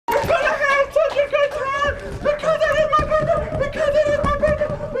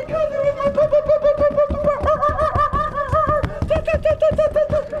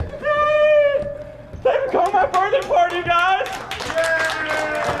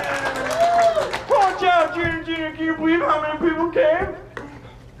people came?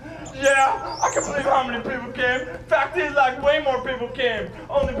 Yeah, I can't believe how many people came. Fact is, like, way more people came.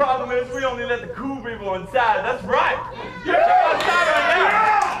 Only problem is, we only let the cool people inside. That's right. Yeah. Check outside right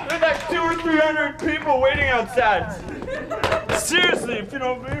now. There's like 200 or 300 people waiting outside. Seriously, if you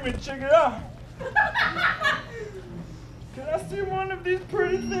don't believe me, check it out. Can I see one of these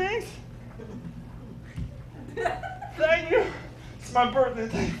pretty things? Thank you. It's my birthday.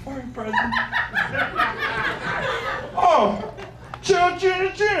 Thank you for your present. Oh, Gerald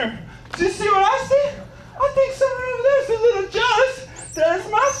Jr. Do you see what I see? I think someone over there is a little jealous that it's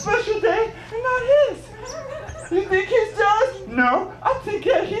my special day and not his. You think he's jealous? No, I think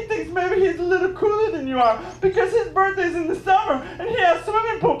he thinks maybe he's a little cooler than you are because his birthday's in the summer and he has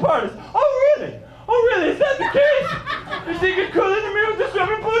swimming pool parties. Oh, really? Oh, really? Is that the case? You think you're cooler than me with the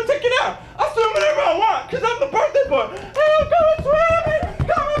swimming pool? Check it out. I swim whenever I want because I'm the birthday boy. Hey, I'm going swimming.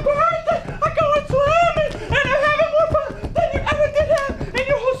 Got my birthday. I'm going swimming. And I'm having more fun than you ever did have in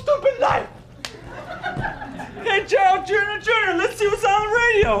your whole stupid life. Hey, Gerald Jr., let's see what's on the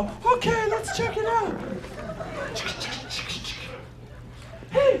radio. Okay, let's check it out.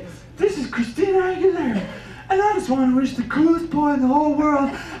 Hey, this is Christina Aguilera. And I just want to wish the coolest boy in the whole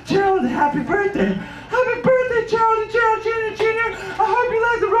world, Gerald, a happy birthday. Happy birthday, Gerald and Gerald Jr. I hope you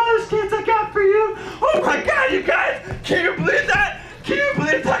like the roller skates I got for you. Oh my God, you guys! Can you believe that? Can you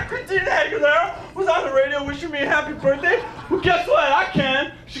believe that Christina Aguilera was on the radio wishing me a happy birthday? Well, guess what? I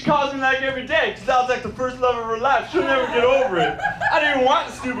can. She calls me like every day because I was like the first love of her life. She'll never get over it. I didn't even want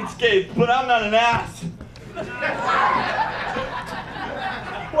the stupid skates, but I'm not an ass.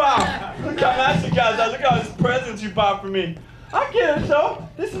 Wow, look how nice you guys are. Look at all these presents you bought for me. I get it, though.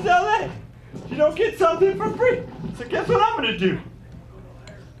 This is LA. You don't get something for free. So guess what I'm going to do?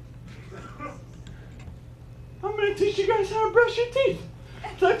 I'm going to teach you guys how to brush your teeth.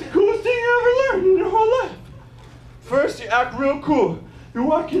 It's like the coolest thing you ever learned in your whole life. First, you act real cool. You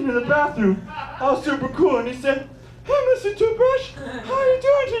walk into the bathroom, all super cool, and he said, "Hey, Mr. Toothbrush, how are you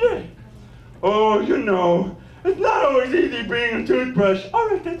doing today?" Oh, you know. It's not always easy being a toothbrush. All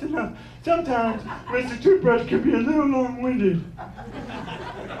right, that's enough. Sometimes Mr. Toothbrush can be a little long-winded.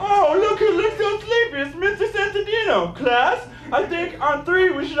 Oh, look who looks so sleepy. It's Mr. Santadino. Class, I think on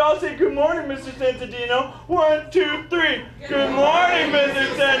 3 we should all say good morning, Mr. Santadino. 1, 2, 3. Good morning, Mr.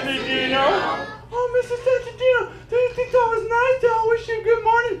 Santadino. Oh, Mr. Santadino, do you think that was nice to all wish you good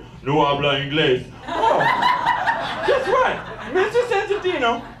morning? No habla inglés. Oh, that's right. Mr.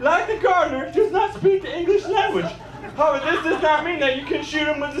 Santadino, like the gardener, does not speak the English language. However, this does not mean that you can shoot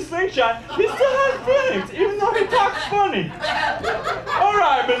him with a slingshot. He still has feelings, even though he talks funny. All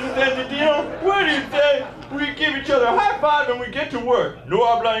right, Mr. Santadino, what do you say we give each other a high five and we get to work? No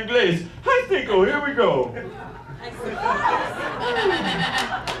habla inglés. Hi, Cinco, here we go. There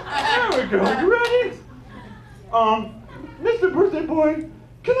we go. You ready? Mr. Birthday Boy,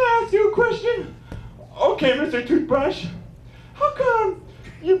 can I ask you a question? Okay, Mr. Toothbrush. How come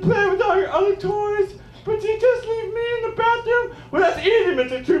you play with all your other toys, but you just leave me in the bathroom? Well, that's easy,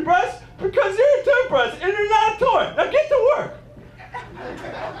 Mr. Toothbrush, because you're a toothbrush and you're not a toy. Now get to work.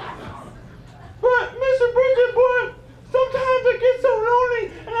 But, Mr. Birthday Boy, sometimes I get so lonely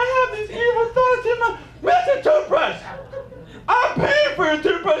and I have these evil thoughts in my... Mr. Toothbrush! I'm paying for your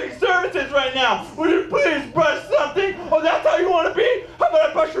toothbrushing services right now. Will you please brush something? Oh, that's how you want to be? How about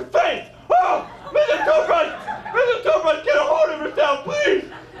I brush your face? Oh, Mr. Toothbrush! Mr. Toothbrush, get a hold of yourself, please!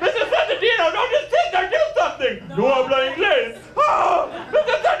 Mr. Santadino, don't just sit there, do something! No habla inglés! Oh,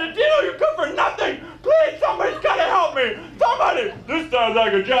 Mr. Santadino, you good for nothing! Please, somebody's gotta help me! Somebody! This sounds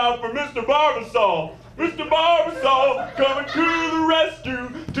like a job for Mr. Barbasol. Mr. Barbasol coming to the rescue,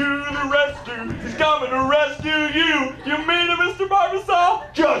 He's coming to rescue you. You mean it, Mr.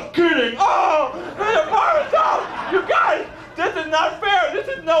 Barbasol? Just kidding. Oh, Mr. Barbasol, you guys, this is not fair. This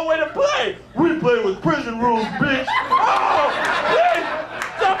is no way to play. We play with prison rules, bitch. Oh, please,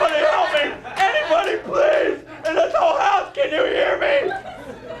 somebody help me. Anybody, please. In this whole house, can you hear me?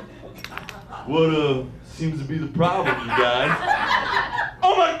 What, seems to be the problem, you guys?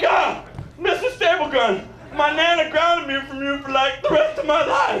 Oh my God, Mr. Stablegun. My Nana grounded me from you for like the rest of my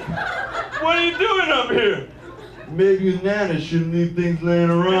life. What are you doing up here? Maybe your Nana shouldn't leave things laying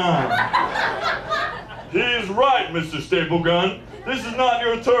around. He's right, Mr. Staplegun. This is not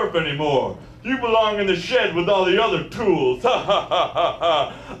your turf anymore. You belong in the shed with all the other tools. Ha ha ha ha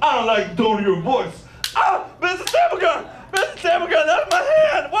ha. I don't like the tone of your voice. Ah, Mr. Staplegun! Mr. Staplegun, that's my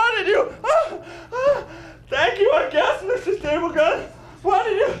hand! Why did you... Thank you, I guess, Mr. Staplegun. Why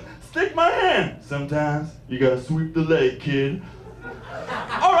did you... stick my hand. Sometimes you gotta sweep the leg, kid.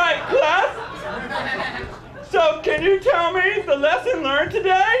 All right, class. So can you tell me the lesson learned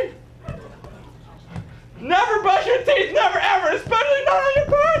today? Never brush your teeth, never ever, especially not on your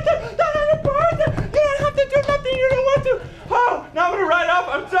birthday. Not on your birthday. You don't have to do nothing you don't want to. Oh, now I'm gonna ride off.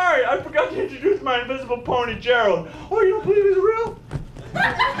 I'm sorry, I forgot to introduce my invisible pony, Gerald. Oh, you don't believe he's real?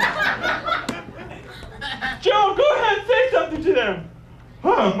 Gerald, go ahead and say something to them.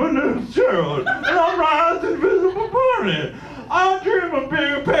 Hi, my name's Gerald, and I'm riding this invisible pony. I dream of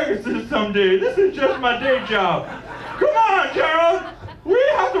being a Pegasus someday. This is just my day job. Come on, Gerald. We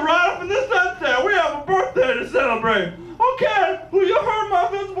have to ride off in the sunset. We have a birthday to celebrate.